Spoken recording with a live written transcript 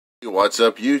What's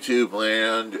up, YouTube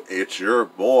land? It's your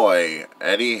boy,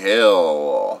 Eddie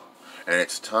Hill. And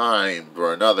it's time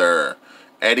for another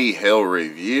Eddie Hill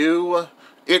review.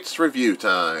 It's review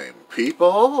time,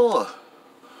 people.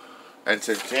 And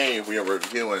today we are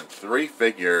reviewing 3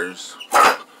 figures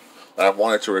that I've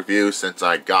wanted to review since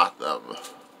I got them.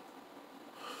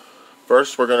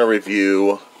 First, we're going to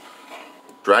review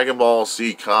Dragon Ball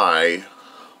Z Kai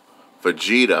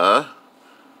Vegeta.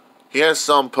 He has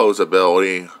some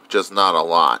posability, just not a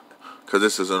lot, because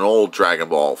this is an old Dragon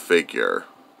Ball figure.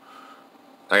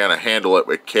 I gotta handle it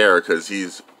with care because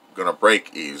he's gonna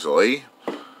break easily.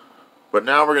 But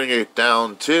now we're gonna get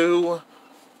down to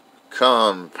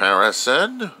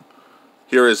comparison.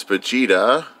 Here is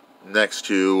Vegeta next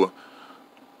to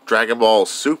Dragon Ball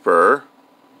Super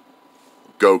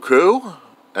Goku,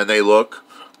 and they look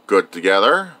good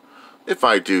together, if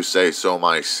I do say so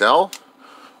myself.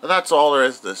 And that's all there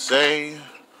is to say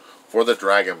for the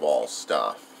Dragon Ball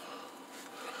stuff.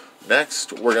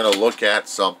 Next, we're going to look at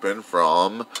something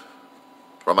from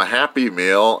a Happy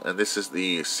Meal, and this is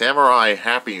the Samurai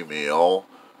Happy Meal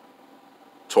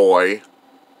toy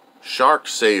Shark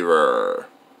Saver.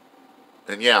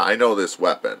 And yeah, I know this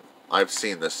weapon. I've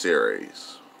seen the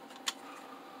series.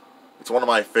 It's one of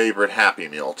my favorite Happy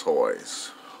Meal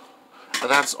toys. And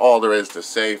that's all there is to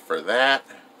say for that.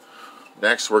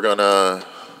 Next, we're going to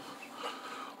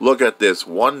look at this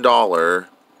 $1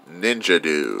 Ninja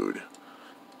Dude.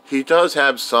 He does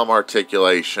have some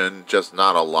articulation, just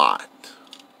not a lot.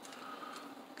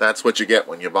 That's what you get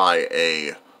when you buy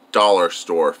a dollar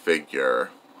store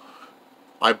figure.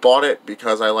 I bought it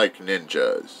because I like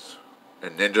ninjas,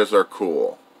 and ninjas are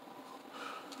cool.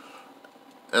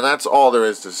 And that's all there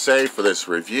is to say for this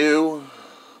review.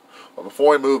 But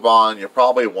before we move on, you're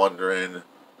probably wondering,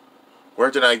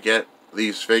 where did I get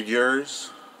these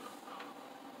figures?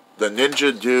 The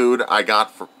Ninja Dude I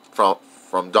got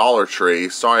from Dollar Tree.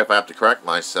 Sorry if I have to correct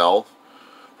myself.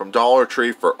 From Dollar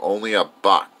Tree for only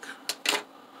 $1.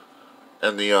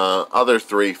 And the other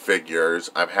 3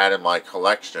 figures I've had in my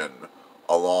collection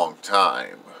a long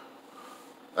time.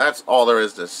 That's all there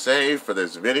is to say for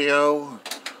this video.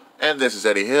 And this is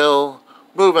Eddie Hill,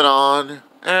 moving on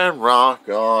and rock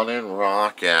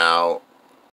out.